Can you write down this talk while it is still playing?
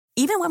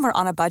Even when we're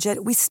on a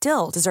budget, we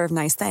still deserve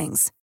nice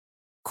things.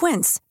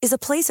 Quince is a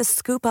place to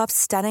scoop up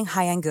stunning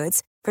high-end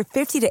goods for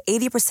 50 to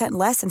 80%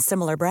 less than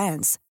similar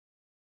brands.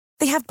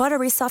 They have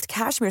buttery soft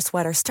cashmere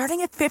sweaters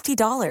starting at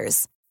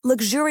 $50,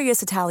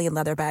 luxurious Italian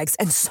leather bags,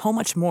 and so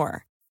much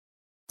more.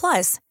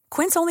 Plus,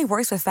 Quince only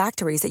works with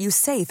factories that use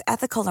safe,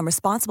 ethical, and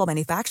responsible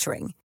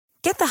manufacturing.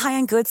 Get the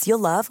high-end goods you'll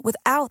love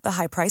without the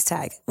high price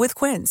tag with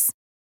Quince.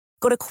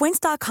 Go to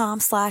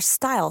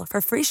quince.com/style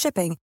for free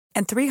shipping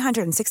and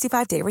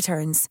 365-day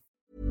returns.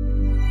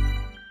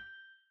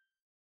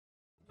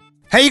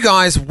 Hey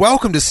guys,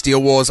 welcome to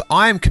Steele Wars.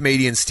 I am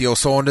comedian Steele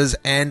Saunders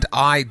and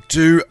I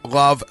do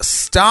love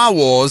Star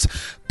Wars.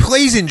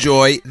 Please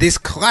enjoy this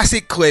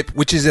classic clip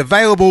which is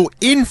available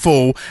in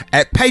full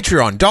at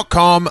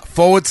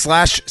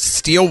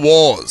patreon.com/Steele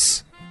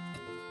Wars.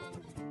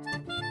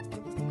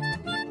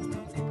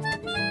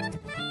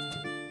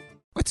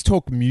 Let's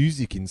talk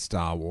music in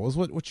Star Wars.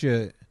 What's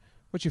your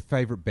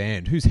favourite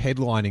band? Who's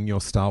headlining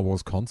your Star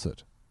Wars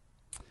concert?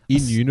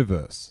 In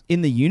universe.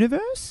 In the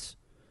universe?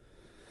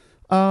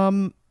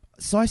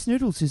 Sice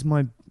Noodles is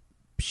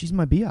she's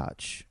my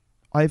biatch.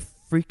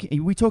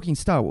 We're talking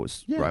Star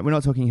Wars, right? We're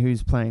not talking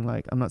who's playing,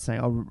 like, I'm not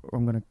saying, I'm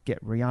going to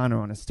get Rihanna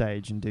on a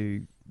stage and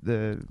do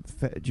the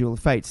Duel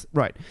of Fates.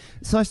 Right.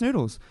 Sice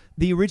Noodles,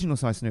 the original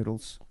Sice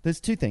Noodles. There's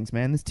two things,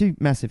 man. There's two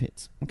massive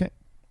hits, okay?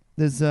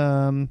 There's,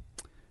 I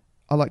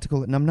like to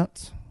call it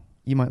Numbnuts.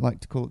 You might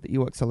like to call it the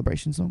Ewok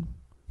Celebration song.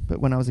 But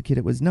when I was a kid,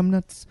 it was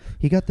numbnuts.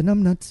 He got the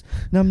numbnuts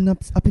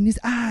up in his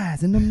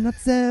eyes, and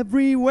numbnuts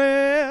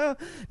everywhere.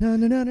 Na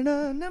na na na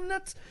na,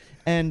 numbnuts.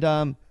 And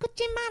I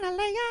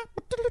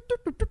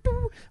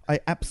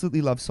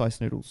absolutely love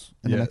Sice Noodles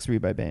and the Max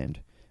Rebo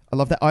Band. I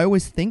love that. I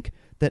always think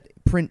that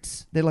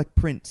Prince, they're like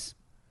Prince.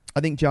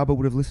 I think Jabba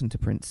would have listened to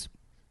Prince.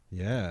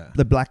 Yeah.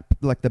 The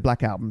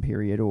Black Album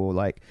period, or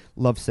like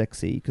Love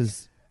Sexy,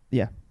 because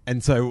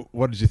And so,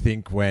 what did you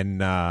think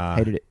when?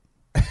 Hated it.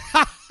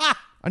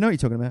 I know what you're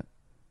talking about.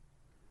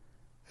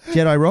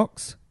 Jedi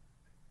Rocks?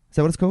 Is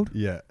that what it's called?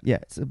 Yeah. Yeah,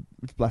 it's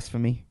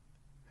blasphemy.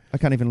 I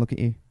can't even look at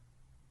you.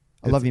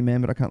 I love you,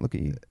 man, but I can't look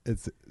at you.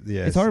 It's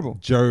horrible.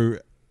 Joe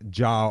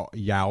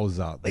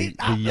Yowza, the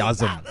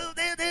Yuzum.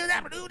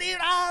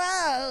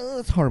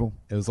 It's horrible.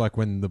 It was like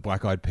when the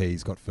Black Eyed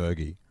Peas got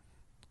Fergie.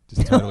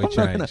 Just totally changed.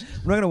 I'm not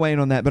going to weigh in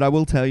on that, but I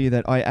will tell you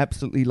that I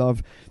absolutely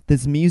love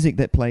there's music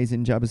that plays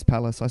in Jabba's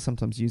Palace. I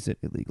sometimes use it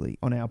illegally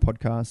on our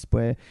podcast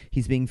where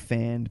he's being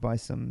fanned by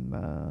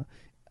some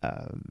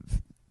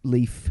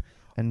leaf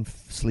and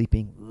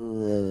sleeping.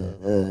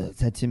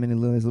 It's had too many of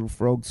those little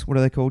frogs. What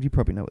are they called? You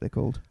probably know what they're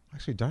called.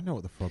 Actually, don't know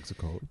what the frogs are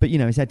called. But,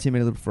 he's had too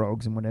many little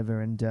frogs and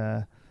whatever. And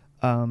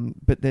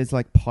but there's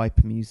like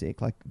pipe music,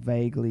 like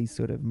vaguely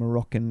sort of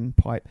Moroccan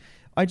pipe.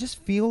 I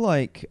just feel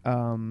like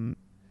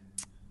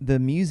the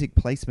music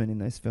placement in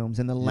those films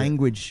and the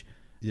language,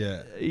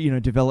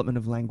 development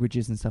of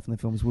languages and stuff in the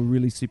films were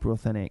really super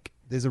authentic.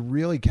 There's a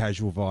really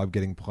casual vibe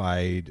getting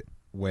played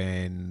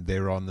when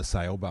they're on the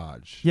sail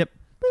barge. Yep.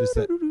 Just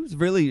that, it's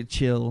really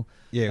chill.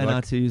 Yeah, and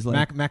like R2's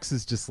like Max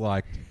is just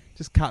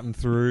cutting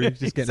through,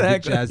 just getting a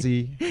bit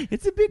jazzy.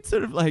 It's a bit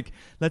sort of like,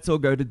 let's all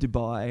go to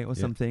Dubai or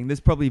something. There's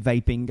probably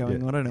vaping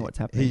going on. I don't know what's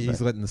happening.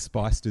 He's letting the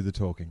spice do the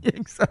talking. Yeah,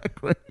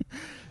 exactly.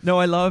 No,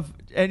 I love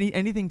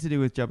anything to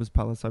do with Jabba's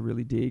Palace. I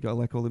really dig. I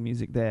like all the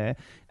music there.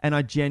 And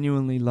I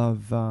genuinely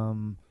love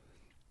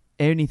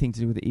anything to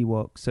do with the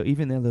Ewoks. So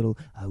even their little...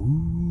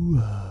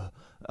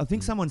 I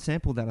think someone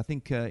sampled that. I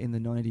think in the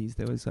 90s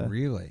there was a...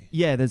 Really?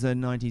 Yeah, there's a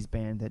 90s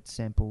band that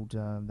sampled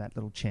that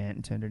little chant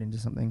and turned it into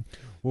something.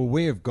 Well,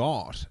 we have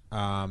got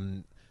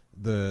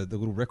the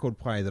little record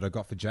player that I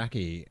got for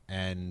Jackie,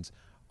 and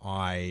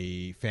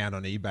I found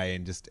on eBay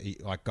and just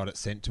got it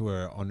sent to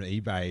her on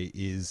eBay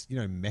is,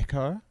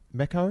 Mecco?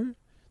 The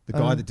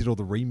guy that did all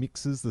the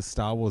remixes, the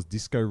Star Wars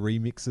disco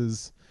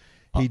remixes.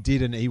 He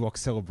did an Ewok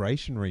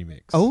Celebration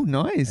remix. Oh,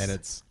 nice. And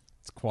it's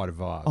quite a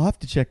vibe. I'll have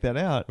to check that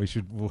out.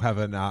 We'll have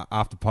an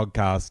after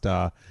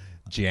podcast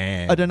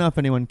jam. I don't know if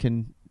anyone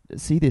can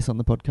see this on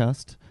the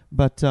podcast,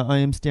 but I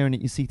am staring at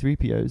your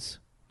C-3POs,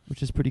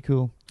 which is pretty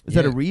cool. Is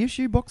that a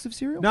reissue box of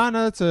cereal? No,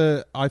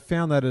 I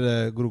found that at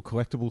a little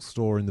collectible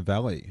store in the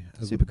Valley.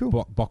 Super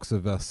cool. Box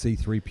of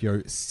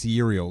C-3PO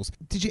cereals.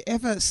 Did you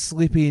ever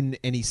slip in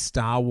any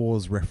Star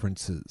Wars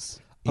references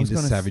into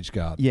Savage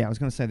Garden? Yeah, I was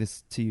going to say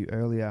this to you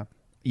earlier.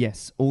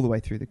 Yes, all the way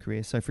through the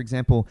career. So, for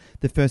example,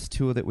 the first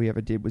tour that we ever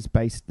did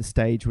the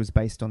stage was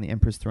based on the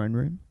Emperor's Throne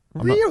Room.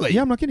 Really?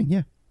 I'm not kidding,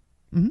 yeah.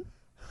 Mm-hmm.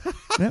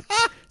 Yep.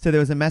 So there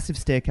was a massive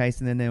staircase,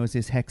 and then there was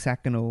this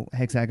hexagonal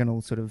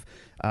sort of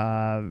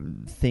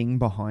thing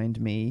behind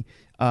me.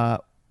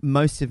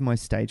 Most of my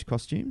stage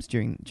costumes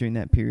during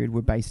that period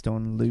were based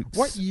on Luke's...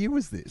 What year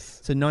was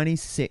this? So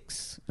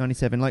 96,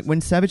 97. Like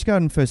when Savage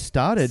Garden first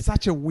started...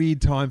 Such a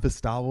weird time for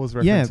Star Wars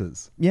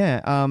references.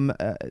 Yeah.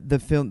 The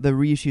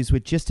reissues were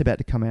just about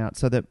to come out.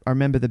 So that I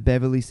remember the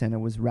Beverly Center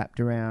was wrapped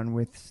around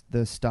with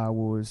the Star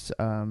Wars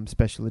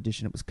special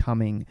edition. It was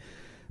coming.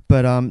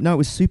 But no, it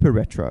was super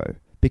retro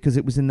because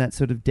it was in that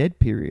sort of dead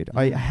period.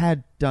 I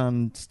had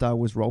done Star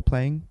Wars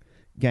role-playing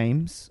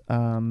games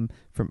from,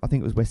 I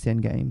think it was West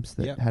End Games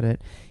that Yep. had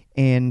it.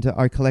 And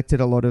I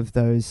collected a lot of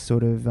those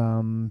sort of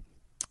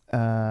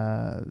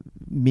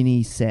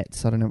mini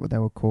sets. I don't know what they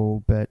were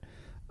called, but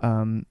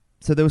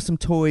so there were some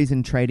toys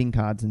and trading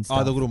cards and stuff.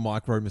 Oh, the little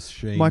micro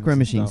machines. Micro and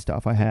machine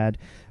stuff I had,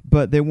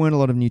 but there weren't a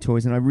lot of new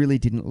toys, and I really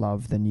didn't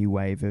love the new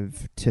wave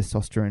of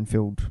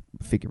testosterone-filled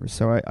figures.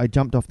 So I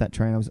jumped off that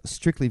train. I was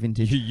strictly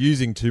vintage. You're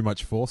using too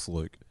much force,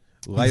 Luke.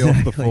 Lay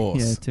off the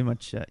force. Yeah, too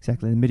much.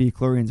 Exactly. The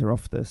midichlorians are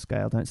off the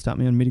scale. Don't start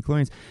me on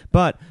midichlorians.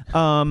 But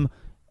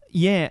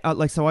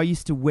so I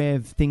used to wear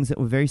things that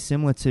were very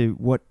similar to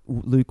what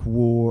Luke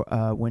wore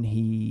when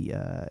he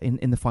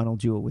in the final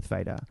duel with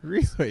Vader.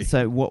 Really?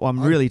 So what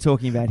I'm really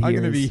talking about here I'm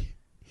going to be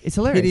it's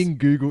hilarious. hitting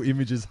Google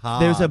Images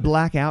hard. There was a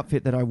black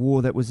outfit that I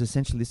wore that was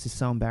essentially, this is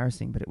so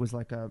embarrassing, but it was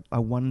like a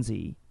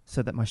onesie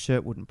so that my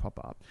shirt wouldn't pop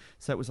up.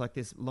 So it was like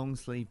this long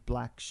sleeve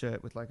black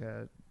shirt with like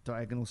a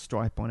diagonal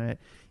stripe on it,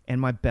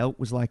 and my belt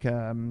was like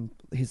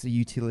here's a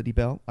utility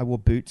belt. I wore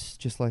boots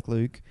just like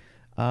Luke.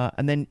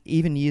 And then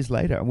even years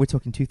later, and we're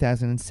talking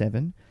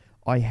 2007,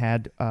 I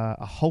had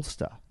a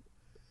holster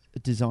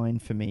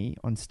designed for me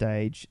on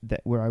stage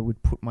where I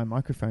would put my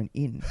microphone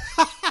in,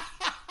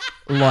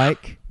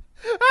 like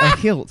a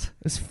hilt.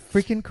 It's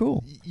freaking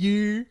cool.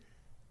 You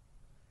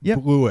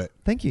Yep. blew it.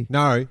 Thank you.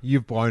 No,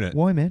 you've blown it.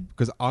 Why, man?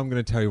 Because I'm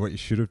going to tell you what you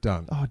should have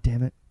done. Oh,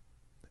 damn it.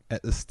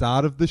 At the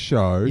start of the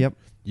show, Yep.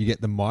 you get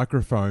the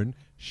microphone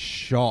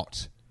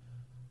shot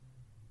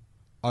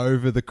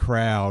over the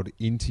crowd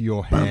into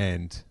your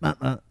hand.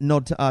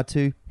 Nod to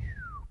R2.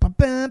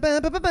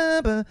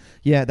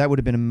 Yeah, that would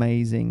have been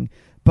amazing.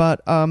 But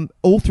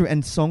all through,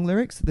 and song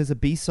lyrics, there's a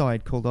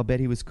B-side called I'll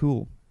Bet He Was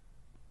Cool.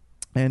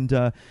 And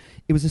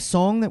it was a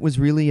song that was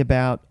really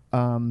about,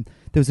 there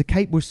was a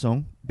Kate Bush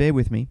song, bear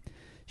with me.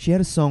 She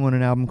had a song on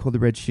an album called The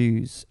Red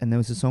Shoes, and there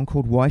was a song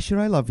called Why Should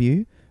I Love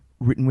You,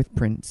 written with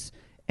Prince.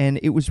 And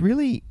it was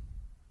really,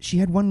 she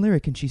had one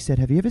lyric and she said,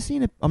 have you ever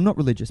seen I'm not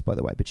religious, by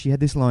the way, but she had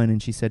this line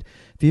and she said,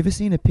 have you ever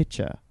seen a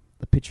picture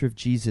of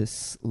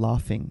Jesus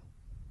laughing?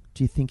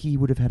 Do you think he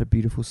would have had a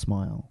beautiful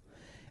smile?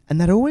 And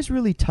that always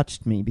really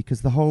touched me,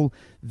 because the whole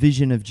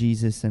vision of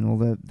Jesus and all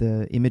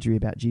the imagery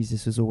about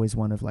Jesus was always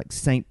one of like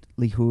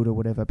saintlyhood or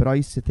whatever. But I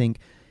used to think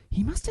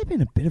he must have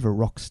been a bit of a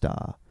rock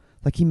star.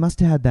 Like he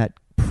must have had that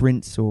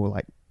Prince or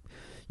like,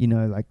 you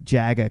know, like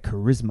Jagger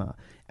charisma.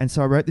 And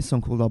so I wrote this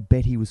song called I'll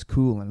Bet He Was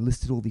Cool, and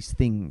listed all these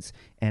things.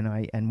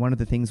 And one of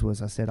the things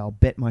was I said, I'll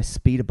bet my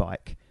speeder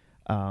bike.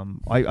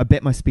 I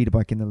bet my speeder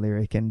bike in the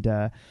lyric. And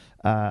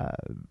what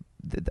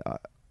did I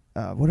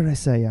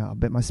say? I'll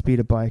bet my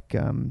speeder bike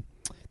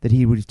that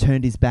he would have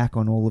turned his back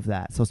on all of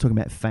that. So I was talking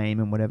about fame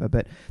and whatever.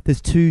 But there's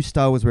 2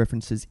 Star Wars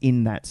references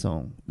in that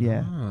song.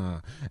 Yeah.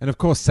 Ah. And of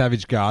course,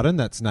 Savage Garden,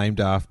 that's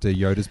named after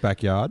Yoda's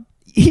backyard.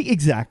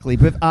 Exactly.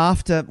 But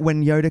after,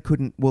 when Yoda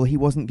couldn't, well, he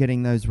wasn't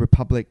getting those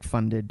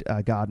Republic-funded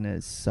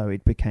gardeners, so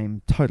it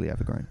became totally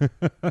overgrown.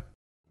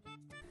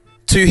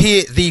 To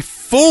hear the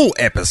full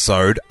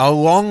episode,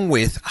 along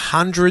with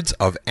hundreds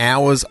of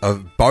hours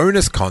of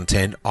bonus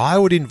content, I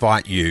would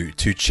invite you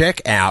to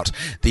check out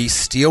the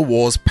Steele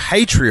Wars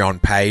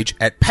Patreon page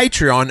at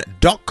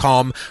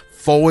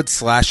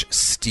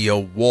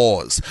patreon.com/Steele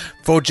Wars.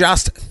 For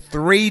just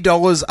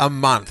 $3 a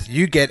month,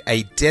 you get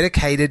a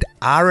dedicated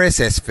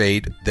RSS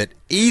feed that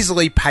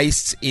easily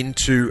pastes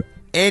into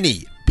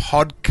any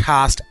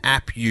podcast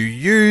app you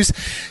use,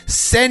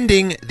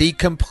 sending the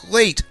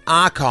complete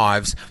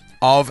archives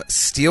of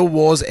Steele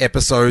Wars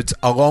episodes,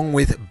 along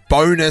with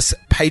bonus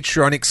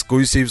Patreon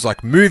exclusives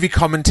like movie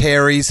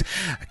commentaries,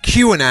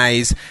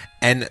 Q&As,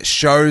 and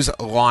shows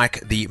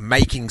like the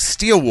Making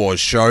Steele Wars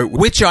show,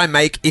 which I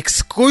make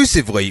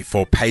exclusively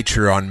for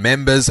Patreon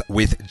members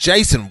with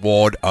Jason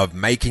Ward of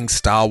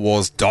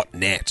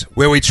MakingStarWars.net,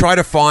 where we try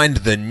to find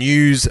the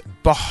news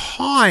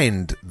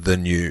behind the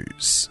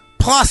news.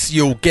 Plus,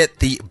 you'll get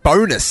the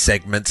bonus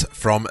segments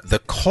from the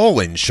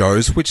call-in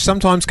shows, which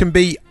sometimes can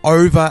be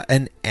over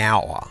an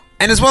hour.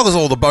 And as well as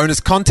all the bonus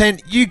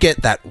content, you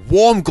get that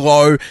warm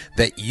glow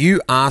that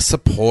you are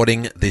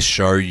supporting this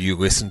show you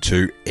listen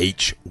to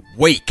each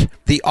week.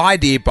 The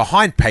idea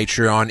behind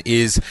Patreon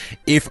is,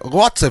 if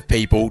lots of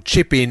people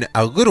chip in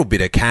a little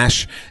bit of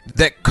cash,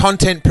 that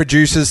content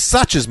producers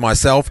such as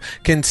myself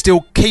can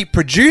still keep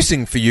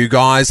producing for you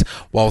guys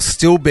while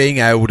still being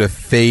able to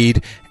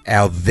feed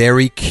our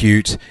very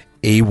cute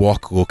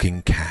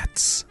Ewok-looking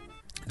cats.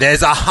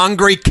 There's a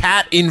hungry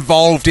cat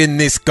involved in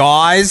this,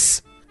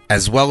 guys,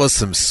 as well as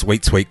some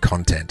sweet, sweet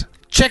content.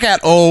 Check out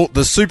all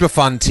the super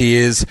fun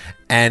tiers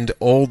and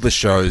all the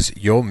shows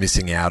you're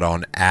missing out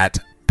on at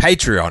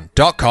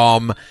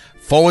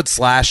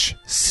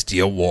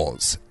patreon.com/Steele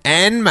Wars.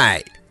 And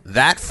may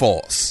that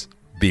force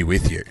be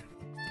with you.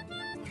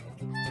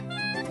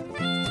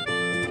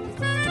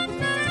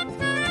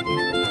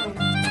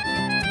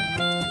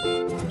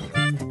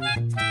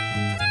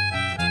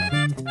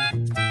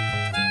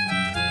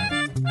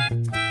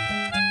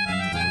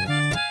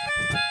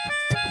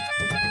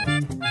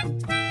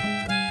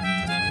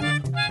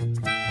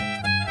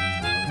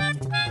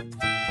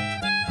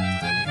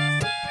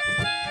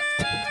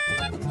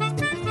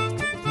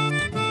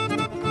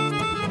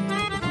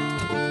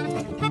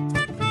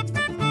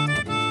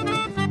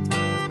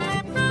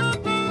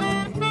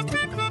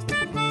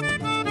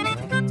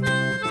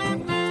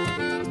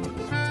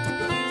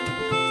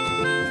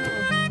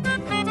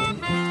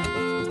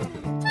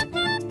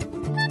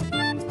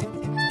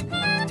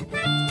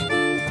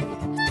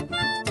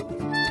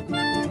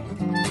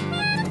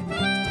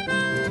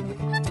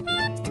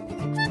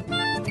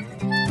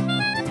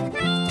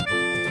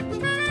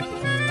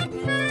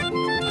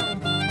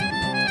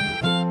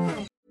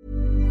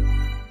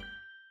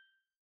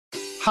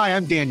 Hi,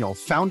 I'm Daniel,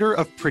 founder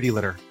of Pretty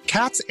Litter.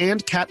 Cats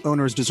and cat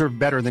owners deserve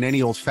better than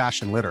any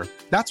old-fashioned litter.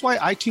 That's why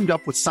I teamed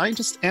up with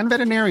scientists and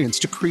veterinarians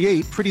to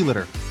create Pretty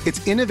Litter.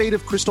 Its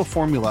innovative crystal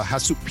formula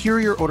has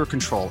superior odor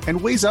control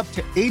and weighs up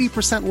to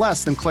 80%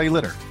 less than clay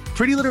litter.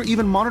 Pretty Litter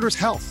even monitors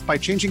health by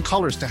changing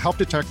colors to help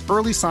detect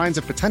early signs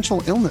of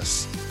potential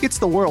illness. It's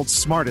the world's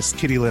smartest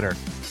kitty litter.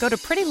 Go to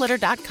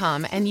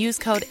prettylitter.com and use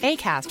code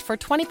ACAST for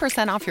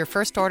 20% off your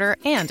first order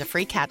and a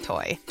free cat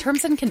toy.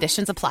 Terms and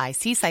conditions apply.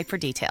 See site for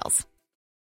details.